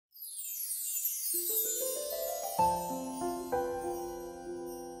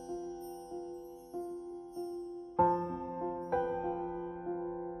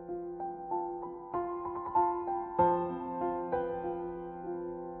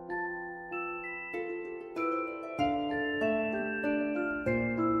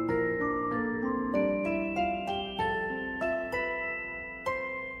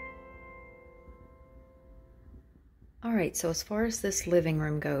right, so as far as this living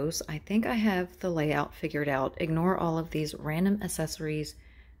room goes, I think I have the layout figured out. Ignore all of these random accessories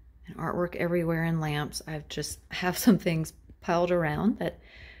and artwork everywhere and lamps. I just have some things piled around that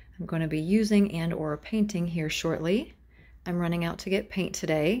I'm going to be using and or painting here shortly. I'm running out to get paint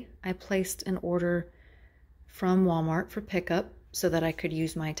today. I placed an order from Walmart for pickup so that I could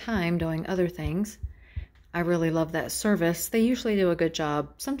use my time doing other things. I really love that service. They usually do a good job.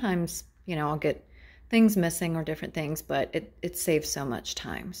 Sometimes, you know, I'll get things missing or different things, but it saves so much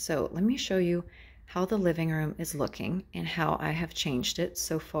time. So let me show you how the living room is looking and how I have changed it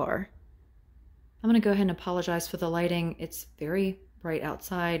so far. I'm going to go ahead and apologize for the lighting. It's very bright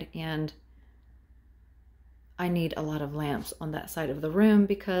outside and I need a lot of lamps on that side of the room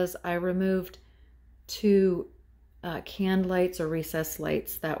because I removed two canned lights or recessed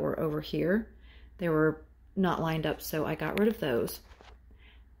lights that were over here. They were not lined up, so I got rid of those.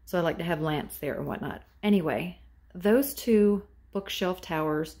 So I like to have lamps there and whatnot. Anyway, those two bookshelf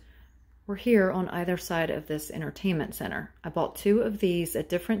towers were here on either side of this entertainment center. I bought two of these at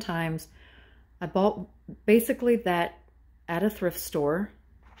different times. I bought basically that at a thrift store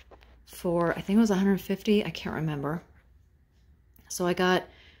for, I think it was $150, I can't remember. So I got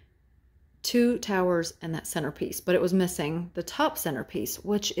two towers and that centerpiece, but it was missing the top centerpiece,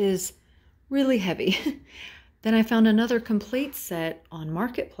 which is really heavy. Then I found another complete set on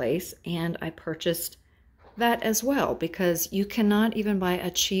Marketplace and I purchased that as well because you cannot even buy a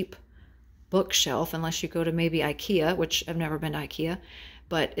cheap bookshelf unless you go to maybe IKEA, which I've never been to IKEA,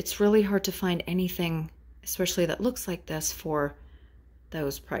 but it's really hard to find anything, especially that looks like this, for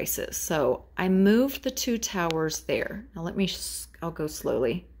those prices. So I moved the two towers there. Now I'll go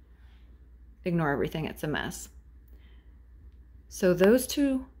slowly. Ignore everything, it's a mess. So those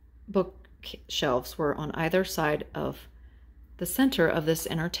two bookshelves were on either side of the center of this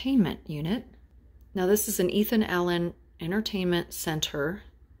entertainment unit. Now this is an Ethan Allen entertainment center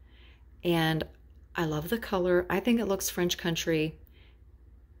and I love the color. I think it looks French country.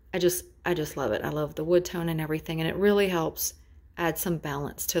 I just love it. I love the wood tone and everything, and it really helps add some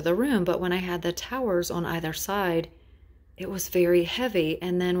balance to the room. But when I had the towers on either side, it was very heavy.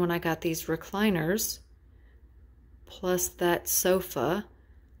 And then when I got these recliners, plus that sofa,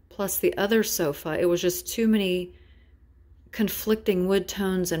 plus the other sofa, it was just too many conflicting wood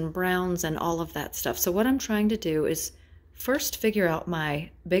tones and browns and all of that stuff. So what I'm trying to do is first figure out my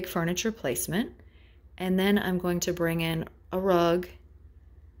big furniture placement, and then I'm going to bring in a rug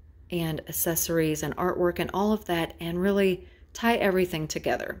and accessories and artwork and all of that and really tie everything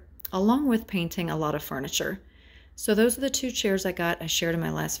together, along with painting a lot of furniture. So those are the two chairs I got. I shared in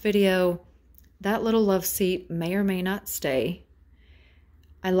my last video. That little love seat may or may not stay.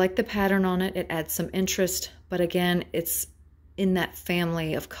 I like the pattern on it. It adds some interest, but again, it's in that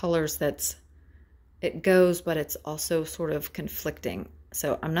family of colors it goes, but it's also sort of conflicting.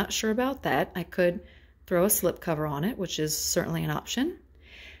 So I'm not sure about that. I could throw a slipcover on it, which is certainly an option.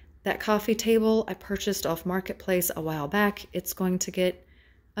 That coffee table I purchased off Marketplace a while back. It's going to get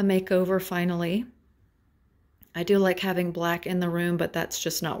a makeover finally. I do like having black in the room, but that's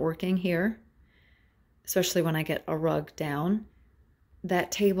just not working here, especially when I get a rug down.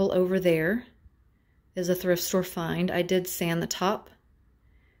 That table over there is a thrift store find. I did sand the top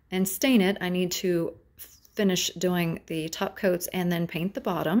and stain it. I need to finish doing the top coats and then paint the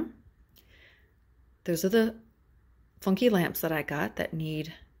bottom. Those are the funky lamps that I got that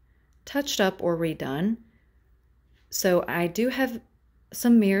need touched up or redone. So I do have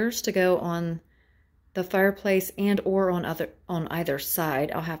some mirrors to go on the fireplace and or on either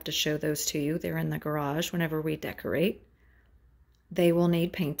side. I'll have to show those to you. They're in the garage whenever we decorate. They will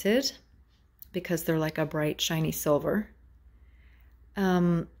need painted because they're like a bright shiny silver.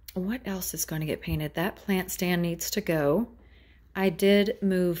 What else is going to get painted? That plant stand needs to go. I did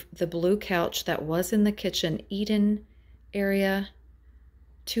move the blue couch that was in the kitchen eat-in area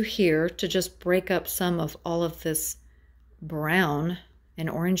to here to just break up some of all of this brown and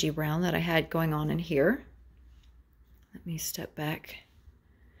orangey brown that I had going on in here. Let me step back.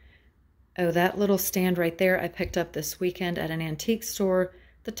 Oh, that little stand right there I picked up this weekend at an antique store.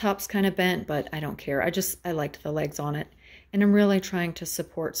 The top's kind of bent, but I don't care. I liked the legs on it. And I'm really trying to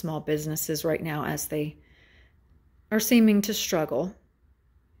support small businesses right now as they are seeming to struggle.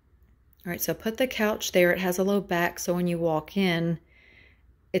 All right, so put the couch there. It has a low back, so when you walk in,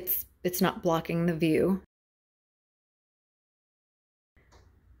 it's not blocking the view.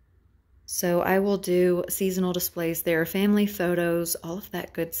 So I will do seasonal displays there, family photos, all of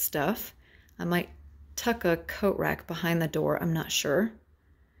that good stuff. I might tuck a coat rack behind the door, I'm not sure.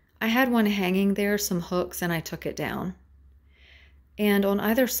 I had one hanging there, some hooks, and I took it down. And on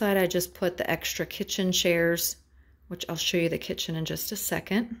either side, I just put the extra kitchen chairs which I'll show you the kitchen in just a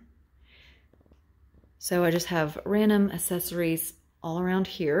second. So I just have random accessories all around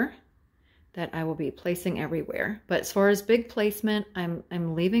here that I will be placing everywhere. But as far as big placement,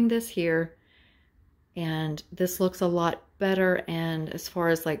 I'm leaving this here, and this looks a lot better. And as far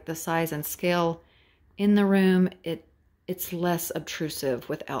as like the size and scale in the room, it's less obtrusive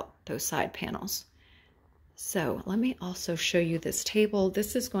without those side panels. So let me also show you this table.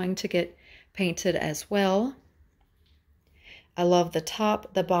 This is going to get painted as well. I love the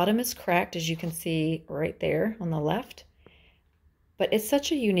top. The bottom is cracked, as you can see right there on the left. But it's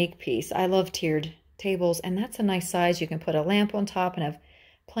such a unique piece. I love tiered tables, and that's a nice size. You can put a lamp on top and have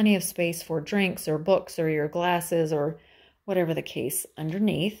plenty of space for drinks or books or your glasses or whatever the case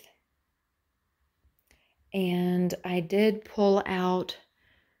underneath. And I did pull out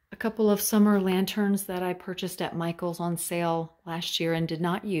a couple of summer lanterns that I purchased at Michael's on sale last year and did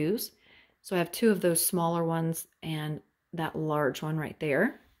not use. So I have two of those smaller ones and that large one right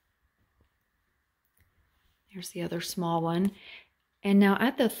there. There's the other small one. And now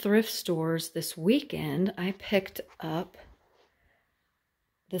at the thrift stores this weekend, I picked up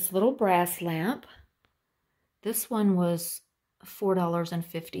this little brass lamp. This one was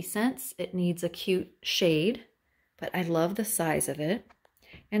 $4.50. It needs a cute shade, but I love the size of it.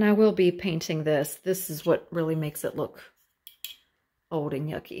 And I will be painting this. This is what really makes it look old and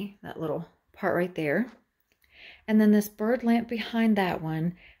yucky, that little part right there. And then this bird lamp behind that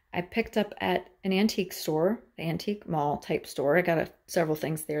one, I picked up at an antique store, the antique mall type store. I got several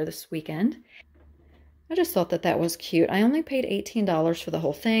things there this weekend. I just thought that that was cute. I only paid $18 for the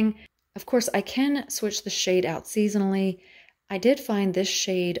whole thing. Of course, I can switch the shade out seasonally. I did find this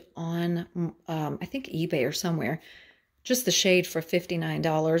shade on, I think eBay or somewhere, just the shade for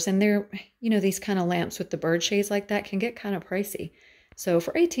 $59. And they're, you know, these kind of lamps with the bird shades like that can get kind of pricey. So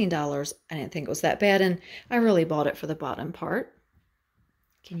for $18, I didn't think it was that bad. And I really bought it for the bottom part.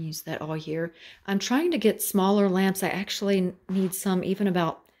 Can use that all year. I'm trying to get smaller lamps. I actually need some even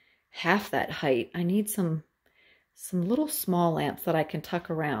about half that height. I need some little small lamps that I can tuck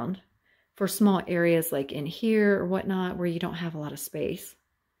around for small areas like in here or whatnot where you don't have a lot of space.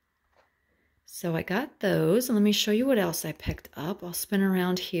 So I got those, and let me show you what else I picked up. I'll spin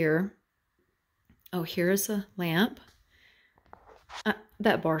around here. Oh, here's a lamp.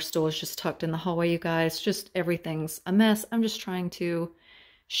 That bar stool is just tucked in the hallway, you guys. Just everything's a mess. I'm just trying to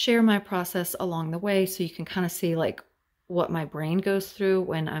share my process along the way so you can kind of see like what my brain goes through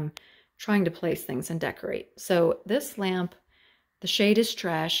when I'm trying to place things and decorate. So this lamp, the shade is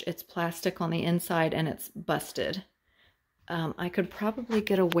trash. It's plastic on the inside and it's busted. I could probably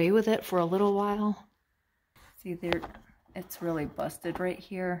get away with it for a little while. See there, it's really busted right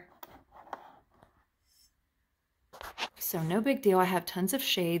here. So no big deal. I have tons of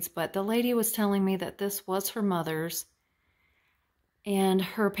shades, but the lady was telling me that this was her mother's and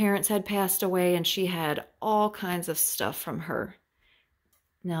her parents had passed away and she had all kinds of stuff from her.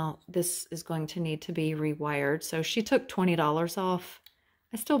 Now this is going to need to be rewired. So she took $20 off.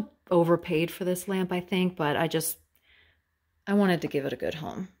 I still overpaid for this lamp, I think, but I wanted to give it a good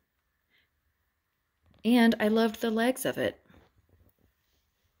home. And I loved the legs of it.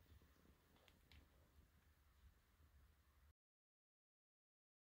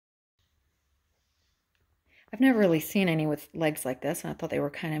 I've never really seen any with legs like this, and I thought they were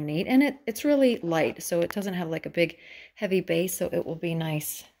kind of neat. And it's really light, so it doesn't have like a big heavy base, so it will be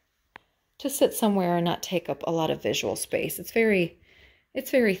nice to sit somewhere and not take up a lot of visual space. It's very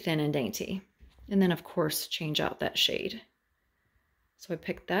thin and dainty. And then, of course, change out that shade. So I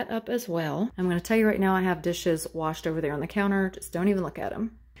picked that up as well. I'm going to tell you right now, I have dishes washed over there on the counter. Just don't even look at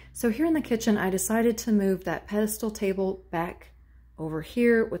them. So here in the kitchen, I decided to move that pedestal table back over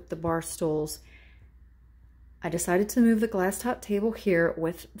here with the bar stools. I decided to move the glass top table here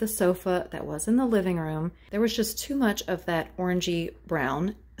with the sofa that was in the living room. There was just too much of that orangey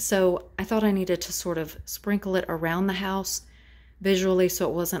brown. So I thought I needed to sort of sprinkle it around the house visually so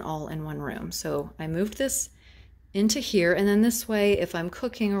it wasn't all in one room. So I moved this into here, and then this way, if I'm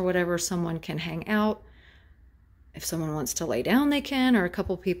cooking or whatever, someone can hang out. If someone wants to lay down, they can, or a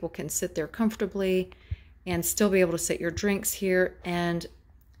couple people can sit there comfortably and still be able to sit your drinks here. And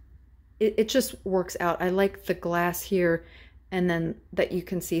it just works out. I like the glass here, and then that you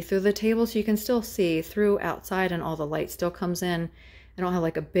can see through the table, so you can still see through outside and all the light still comes in. I don't have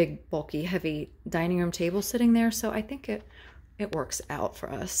like a big, bulky, heavy dining room table sitting there, so I think it works out for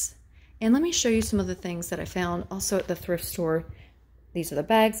us. And let me show you some of the things that I found also at the thrift store. These are the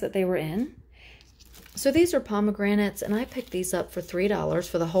bags that they were in. So these are pomegranates, and I picked these up for $3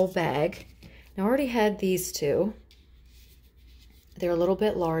 for the whole bag. Now I already had these two. They're a little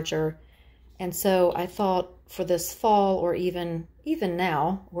bit larger. And so I thought for this fall, or even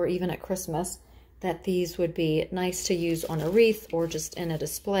now, or even at Christmas, that these would be nice to use on a wreath or just in a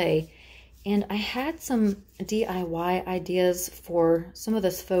display. And I had some DIY ideas for some of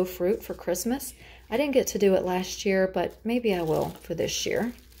this faux fruit for Christmas. I didn't get to do it last year, but maybe I will for this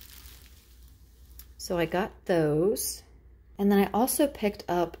year. So I got those. And then I also picked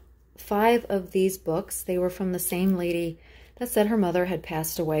up 5 of these books. They were from the same lady that said her mother had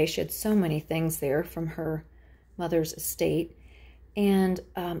passed away. She had so many things there from her mother's estate. And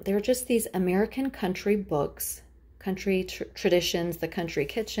they're just these American country books, country traditions, the country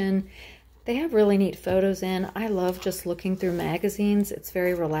kitchen. They have really neat photos in. I love just looking through magazines. It's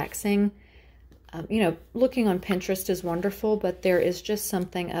very relaxing. You know, looking on Pinterest is wonderful, but there is just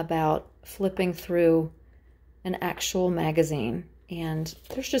something about flipping through an actual magazine. And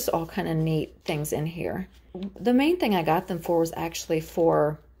there's just all kind of neat things in here. The main thing I got them for was actually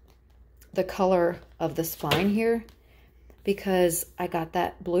for the color of the spine here, because I got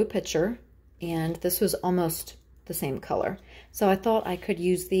that blue picture and this was almost the same color. So I thought I could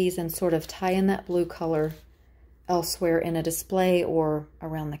use these and sort of tie in that blue color elsewhere in a display or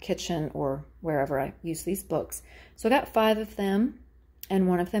around the kitchen or wherever I use these books. So I got 5 of them, and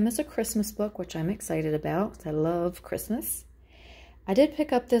one of them is a Christmas book, which I'm excited about because I love Christmas. I did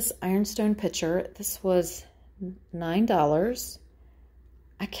pick up this ironstone pitcher. This was $9.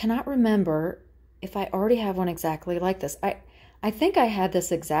 I cannot remember if I already have one exactly like this. I think I had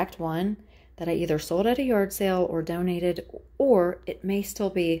this exact one that I either sold at a yard sale or donated, or it may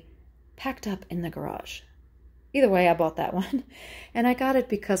still be packed up in the garage. Either way, I bought that one. And I got it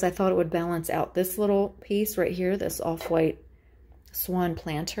because I thought it would balance out this little piece right here, this off-white swan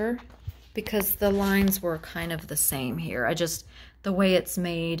planter, because the lines were kind of the same here. The way it's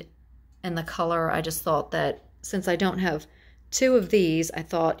made and the color, I just thought that since I don't have 2 of these, I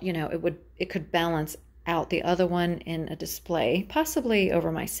thought, you know, it could balance out the other one in a display, possibly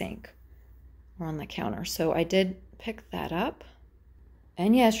over my sink or on the counter. So I did pick that up.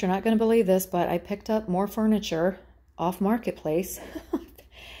 And yes, you're not going to believe this, but I picked up more furniture off Marketplace.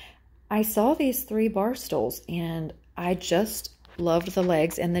 I saw these 3 bar stools and I just loved the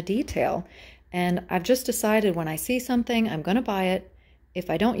legs and the detail. And I've just decided when I see something, I'm going to buy it. If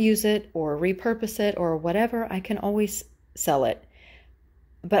I don't use it or repurpose it or whatever, I can always sell it.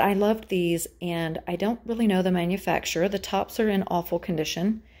 But I loved these, and I don't really know the manufacturer. The tops are in awful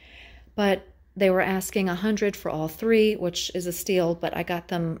condition, but they were asking $100 for all 3, which is a steal, but I got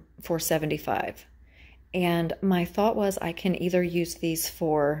them for $75. And my thought was I can either use these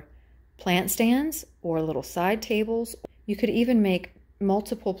for plant stands or little side tables. You could even make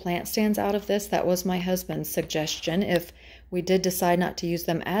multiple plant stands out of this. That was my husband's suggestion. If we did decide not to use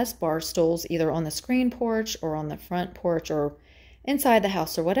them as bar stools, either on the screen porch or on the front porch or inside the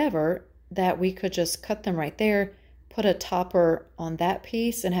house or whatever, that we could just cut them right there, put a topper on that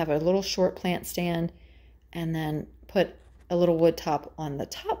piece and have a little short plant stand, and then put a little wood top on the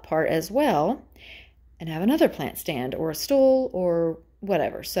top part as well, and have another plant stand or a stool or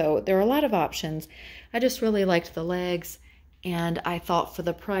whatever. So there are a lot of options. I just really liked the legs, and I thought for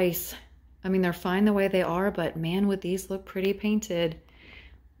the price, I mean, they're fine the way they are, but man, would these look pretty painted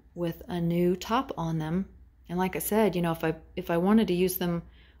with a new top on them. And like I said, you know, if I wanted to use them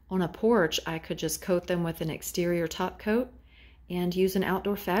on a porch, I could just coat them with an exterior top coat and use an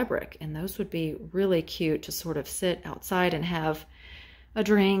outdoor fabric. And those would be really cute to sort of sit outside and have a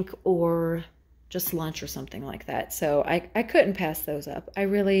drink or just lunch or something like that. So I couldn't pass those up.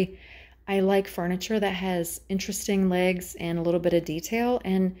 I like furniture that has interesting legs and a little bit of detail.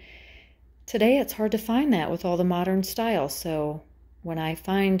 And today it's hard to find that with all the modern style. So when I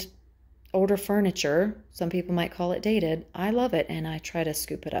find older furniture, some people might call it dated, I love it and I try to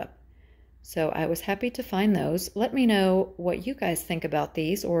scoop it up. So I was happy to find those. Let me know what you guys think about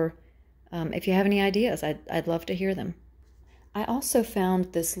these, or if you have any ideas, I'd love to hear them. I also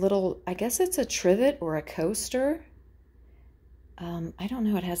found this little, I guess it's a trivet or a coaster. I don't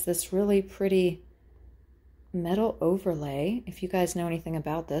know, it has this really pretty metal overlay. If you guys know anything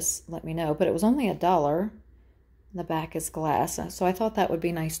about this, let me know. But it was only $1. The back is glass, so I thought that would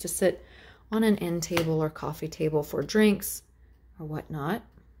be nice to sit on an end table or coffee table for drinks or whatnot.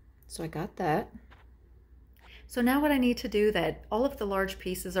 So I got that. So now what I need to do, that all of the large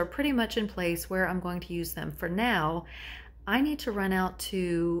pieces are pretty much in place where I'm going to use them for now, I need to run out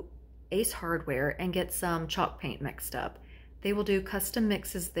to Ace Hardware and get some chalk paint mixed up. They will do custom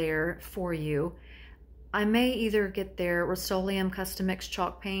mixes there for you. I may either get their Rust-Oleum custom mix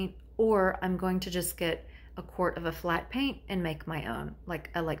chalk paint, or I'm going to just get a quart of a flat paint and make my own, like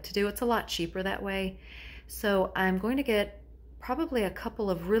I like to do. It's a lot cheaper that way. So I'm going to get probably a couple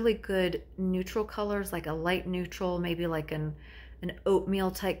of really good neutral colors, like a light neutral, maybe like an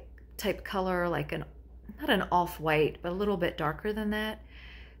oatmeal type color, like an not an off-white, but a little bit darker than that.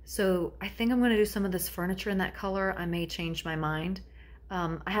 So I think I'm going to do some of this furniture in that color. I may change my mind.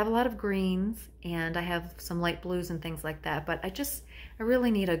 I have a lot of greens and I have some light blues and things like that, but I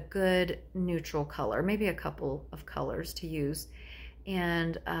really need a good neutral color, maybe a couple of colors to use.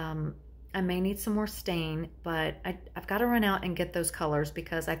 And I may need some more stain, but I've got to run out and get those colors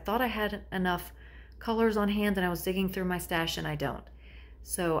because I thought I had enough colors on hand and I was digging through my stash and I don't.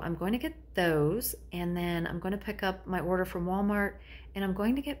 So I'm going to get those, and then I'm going to pick up my order from Walmart, and I'm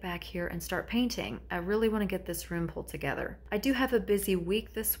going to get back here and start painting. I really want to get this room pulled together. I do have a busy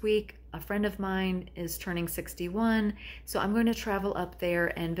week this week. A friend of mine is turning 61, so I'm going to travel up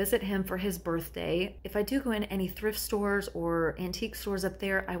there and visit him for his birthday. If I do go in any thrift stores or antique stores up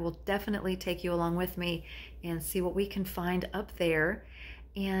there, I will definitely take you along with me and see what we can find up there.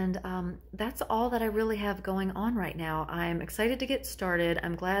 And that's all that I really have going on right now. I'm excited to get started.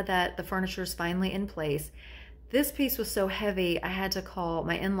 I'm glad that the furniture is finally in place. This piece was so heavy, I had to call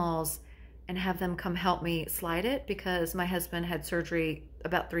my in-laws and have them come help me slide it because my husband had surgery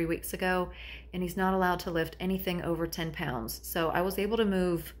about 3 weeks ago and he's not allowed to lift anything over 10 pounds. So I was able to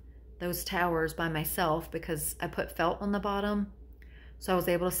move those towers by myself because I put felt on the bottom. So I was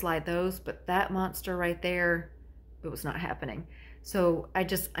able to slide those, but that monster right there, it was not happening. So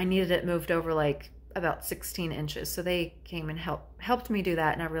I needed it moved over like about 16 inches. So they came and helped me do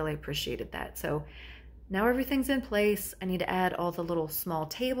that, and I really appreciated that. So now everything's in place. I need to add all the little small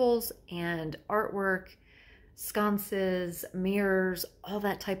tables and artwork, sconces, mirrors, all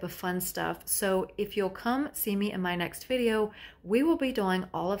that type of fun stuff. So if you'll come see me in my next video, we will be doing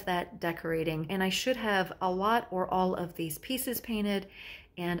all of that decorating, and I should have a lot or all of these pieces painted,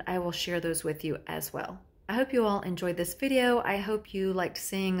 and I will share those with you as well. I hope you all enjoyed this video. I hope you liked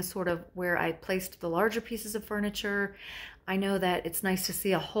seeing sort of where I placed the larger pieces of furniture. I know that it's nice to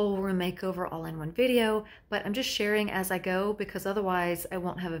see a whole room makeover all in one video, but I'm just sharing as I go because otherwise I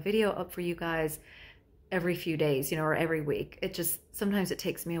won't have a video up for you guys every few days, or every week. Sometimes it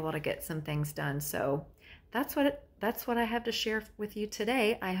takes me a while to get some things done. So that's what I have to share with you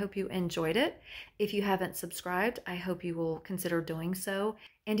today. I hope you enjoyed it. If you haven't subscribed, I hope you will consider doing so.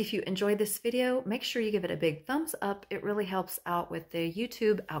 And if you enjoyed this video, make sure you give it a big thumbs up. It really helps out with the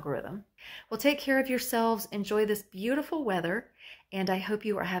YouTube algorithm. Well, take care of yourselves. Enjoy this beautiful weather. And I hope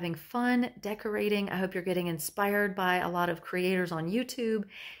you are having fun decorating. I hope you're getting inspired by a lot of creators on YouTube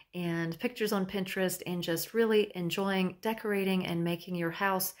and pictures on Pinterest and just really enjoying decorating and making your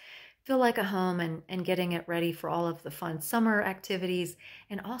house feel like a home and getting it ready for all of the fun summer activities.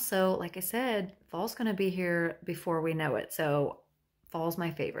 And also, like I said, fall's going to be here before we know it. So fall's my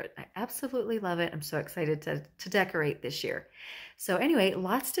favorite. I absolutely love it. I'm so excited to decorate this year. So anyway,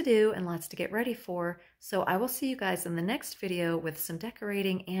 lots to do and lots to get ready for. So I will see you guys in the next video with some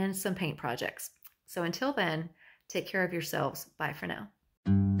decorating and some paint projects. So until then, take care of yourselves. Bye for now.